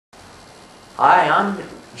Hi, I'm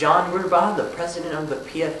John Grubauer, the president of the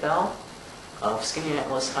PFL of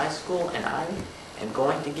Skaneateles High School, and I am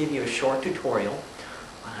going to give you a short tutorial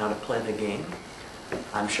on how to play the game.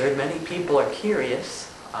 I'm sure many people are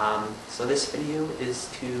curious, so this video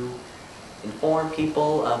is to inform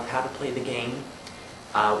people of how to play the game.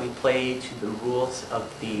 We play to the rules of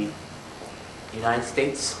the United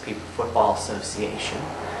States People Football Association.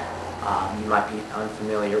 You might be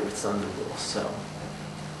unfamiliar with some of the rules, so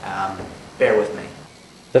bear with me.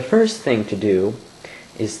 The first thing to do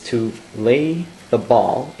is to lay the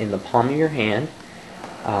ball in the palm of your hand.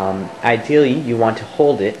 Ideally, you want to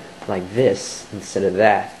hold it like this instead of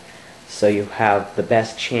that, so you have the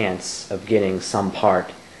best chance of getting some part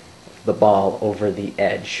of the ball over the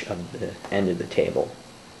edge of the end of the table.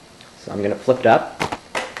 So I'm going to flip it up.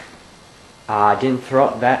 I didn't throw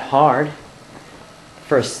it that hard.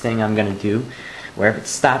 First thing I'm going to do, wherever it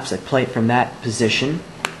stops, I play it from that position.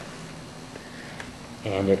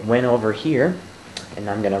 And it went over here, and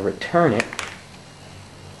I'm going to return it.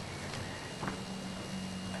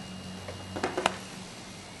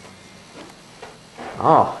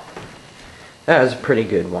 Oh, that was a pretty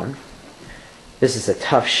good one. This is a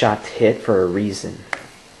tough shot to hit for a reason.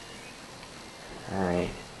 Alright.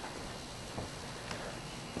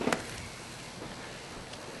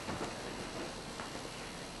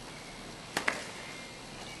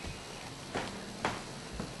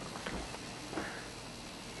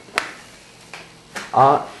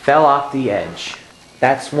 Fell off the edge.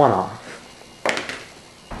 That's one off.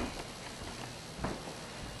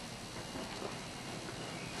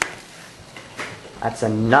 That's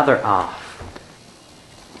another off.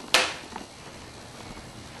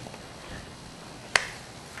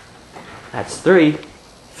 That's three.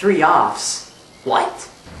 3 offs. What?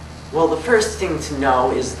 Well, the first thing to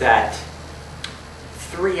know is that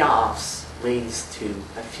 3 offs leads to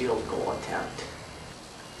a field goal attempt.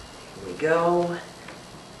 Here we go.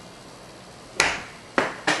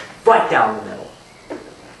 Right down the middle.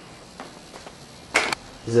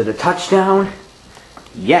 Is it a touchdown?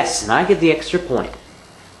 Yes, and I get the extra point.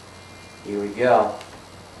 Here we go.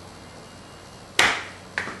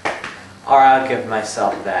 Alright, I'll give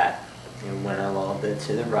myself that. It went a little bit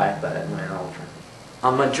to the right, but it went over.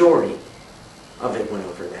 A majority of it went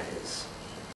over, that is.